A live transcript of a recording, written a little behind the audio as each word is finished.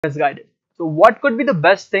misguided. So what could be the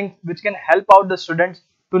best thing which can help out the students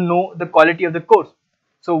to know the quality of the course?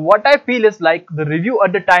 So what I feel is like the review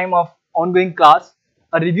at the time of ongoing class,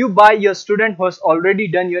 a review by your student who has already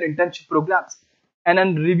done your internship programs, and a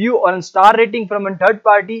review or a star rating from a third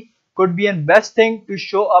party could be a best thing to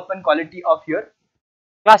show up in quality of your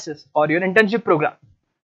classes or your internship program.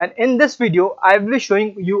 And in this video, I will be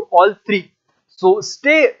showing you all three. So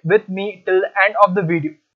stay with me till the end of the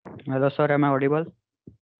video. Hello, sir. Am I audible?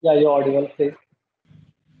 Yeah, you're audible, please.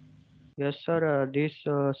 Yes, sir. This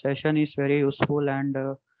session is very useful, and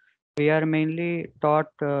we are mainly taught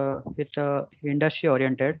with industry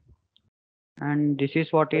oriented, and this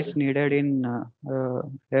is what is needed in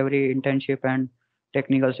every internship and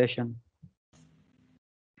technical session.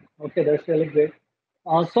 Okay, that's really great.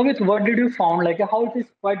 So, with what did you found? Like, how it is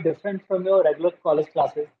quite different from your regular college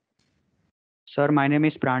classes? Sir, my name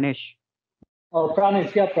is Pranesh. Oh,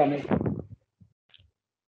 Pranesh, yeah, Pranesh.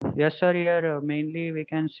 Yes, sir. Here mainly we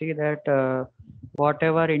can see that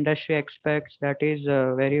whatever industry expects, that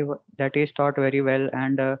is taught very well,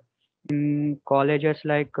 and in colleges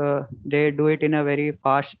like they do it in a very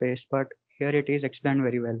fast pace, but here it is explained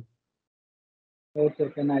very well. Okay,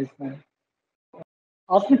 okay, nice, nice.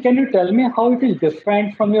 Also, can you tell me how it is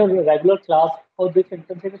different from your regular class? How this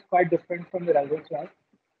internship is quite different from your regular class?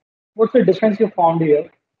 What's the difference you found here?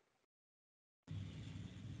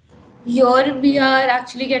 Here we are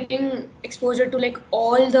actually getting exposure to like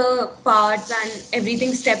all the parts and everything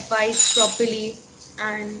stepwise properly,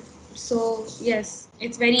 and so yes,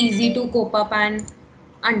 it's very easy to cope up and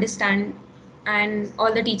understand, and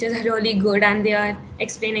all the teachers are really good and they are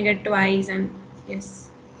explaining it twice, and yes,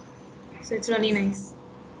 so it's really nice.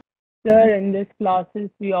 Sir, in these classes,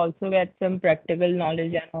 we also get some practical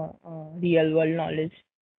knowledge and real world knowledge,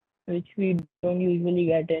 which we don't usually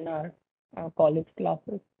get in our college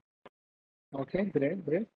classes. Okay, great,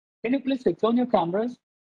 great. Can you please switch on your cameras?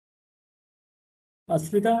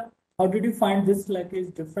 Ashrita, how did you find this like is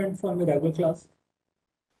different from your regular class?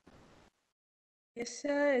 Yes,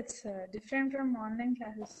 sir. It's different from online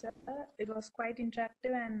classes, sir. It was quite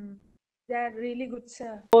interactive and they are really good,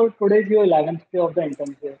 sir. So, today is your 11th day of the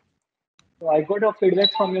internship. So, I got a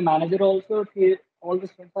feedback from your manager also. All the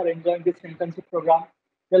students are enjoying this internship program.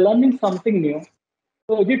 They're learning something new.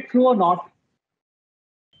 So, is it true or not?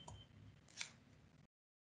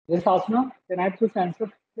 Yes, Asna, can I please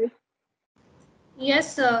answer, please?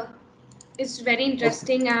 Yes, sir, it's very Okay,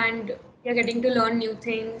 interesting and you're getting to learn new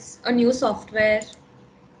things, a new software,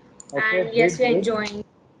 okay, and yes, great, we're great. enjoying.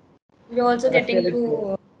 We're also That's getting really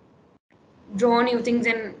great. to draw new things,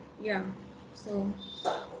 and yeah, so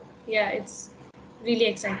yeah, it's really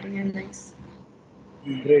exciting and nice.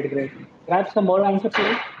 Great, great. Can I have some more answer,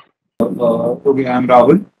 please? Okay, I'm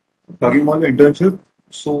Rahul. Talking about the internship.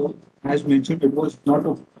 So, as mentioned, it was not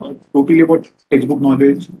totally about textbook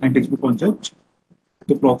knowledge and textbook concepts.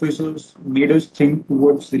 The professors made us think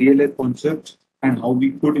towards real life concepts and how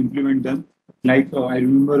we could implement them. Like, I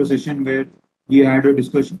remember a session where we had a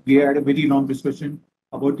very long discussion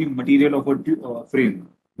about the material of a frame,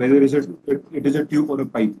 whether it is a tube or a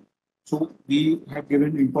pipe. So we had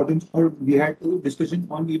given importance, or we had a discussion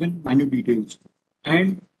on even minute details.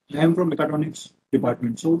 And I am from mechatronics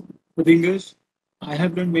department. So the thing is, I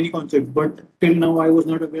have learned many concepts, but till now I was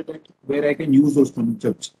not aware that where I can use those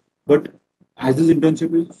concepts. But as this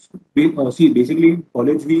internship is, basically in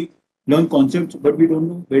college we learn concepts, but we don't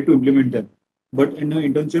know where to implement them. But in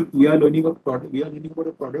an internship, we are learning a product, we are learning about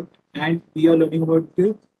a product, and we are learning about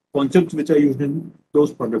the concepts which are used in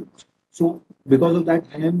those products. So because of that,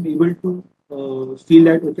 I am able to feel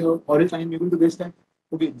that okay, or else I am able to guess that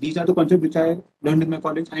okay, these are the concepts which I learned in my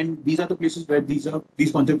college, and these are the places where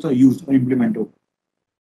these concepts are used or implemented.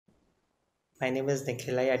 My name is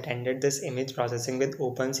Nikhil. I attended this image processing with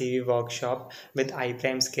OpenCV workshop with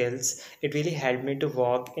iPrime skills. It really helped me to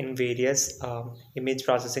work in various image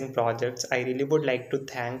processing projects. I really would like to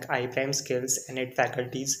thank iPrime skills and its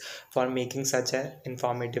faculties for making such an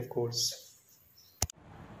informative course.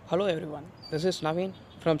 Hello everyone, this is Naveen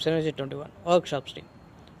from Synergy 21 Workshops team.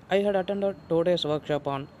 I had attended 2 days workshop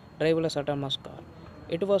on driverless autonomous car.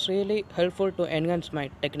 It was really helpful to enhance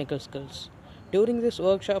my technical skills. During this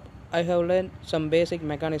workshop, I have learned some basic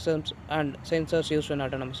mechanisms and sensors used in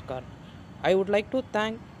autonomous car. I would like to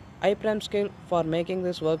thank iPrime Skill for making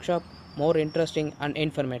this workshop more interesting and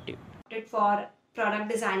informative. For product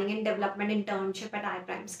designing and development internship at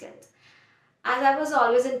iPrime Skills. As I was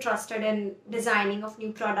always interested in designing of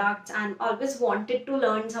new products and always wanted to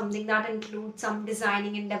learn something that includes some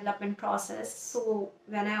designing and development process. So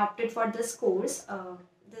when I opted for this course,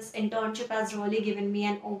 this internship has really given me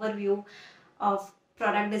an overview of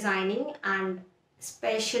product designing and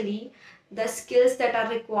especially the skills that are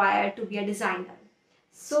required to be a designer.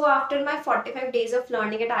 So after my 45 days of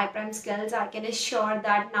learning at iPrime Skills, I can assure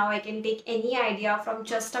that now I can take any idea from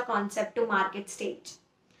just a concept to market stage.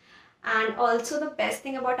 And also the best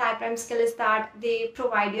thing about iPrime Skill is that they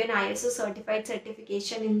provide you an ISO certified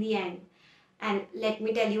certification in the end. And let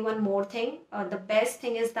me tell you one more thing. The best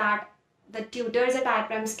thing is that the tutors at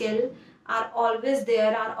iPrime Skill are always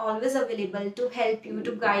there, are always available to help you,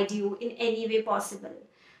 to guide you in any way possible.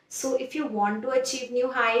 So if you want to achieve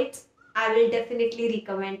new heights, I will definitely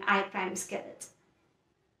recommend iPrime Skills.